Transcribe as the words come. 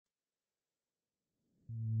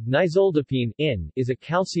Nisoldipine is a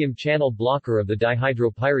calcium channel blocker of the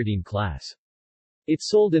dihydropyridine class. It's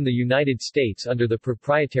sold in the United States under the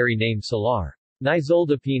proprietary name Solar.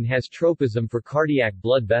 Nisoldipine has tropism for cardiac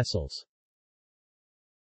blood vessels.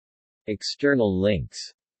 External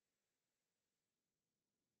links: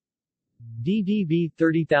 DDB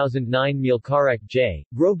 30009 Mielkarek J.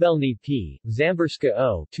 Grobelny P. Zamberska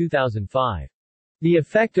O. 2005. The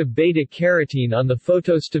effect of beta-carotene on the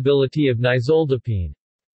photostability of nisoldipine.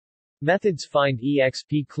 Methods find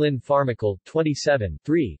exp Clin Pharmacal, 27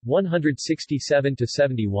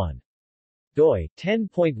 167-71. doi,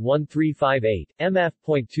 10.1358,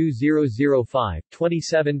 mf.2005,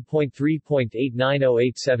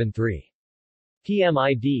 27.3.890873.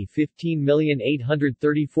 PMID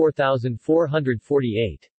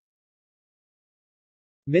 15834448.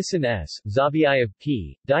 Misson S., Zabiayev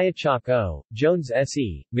P., Diachok O., Jones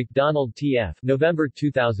S.E., McDonald T.F. November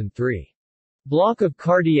 2003. Block of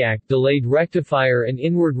cardiac delayed rectifier and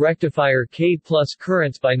inward rectifier K plus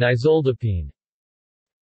currents by nisoldipine.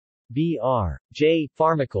 B.R. J.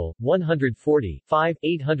 Pharmacal, 140, 5,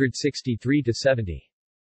 863-70.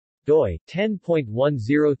 doi,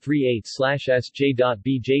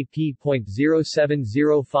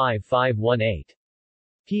 10.1038/sj.bjp.0705518.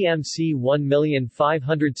 PMC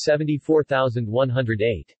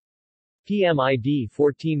 1574108. PMID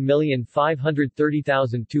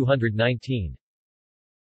 14530219.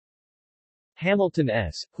 Hamilton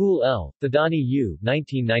S., Houle L., Thadani U.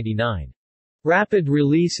 1999. Rapid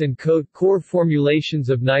Release and Coat Core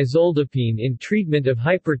Formulations of Nisoldipine in Treatment of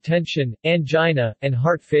Hypertension, Angina, and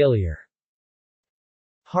Heart Failure.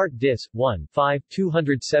 Heart Dis. 1, 5,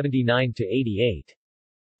 279-88.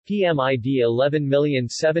 PMID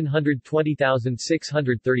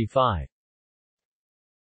 11720635.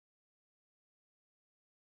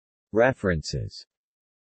 References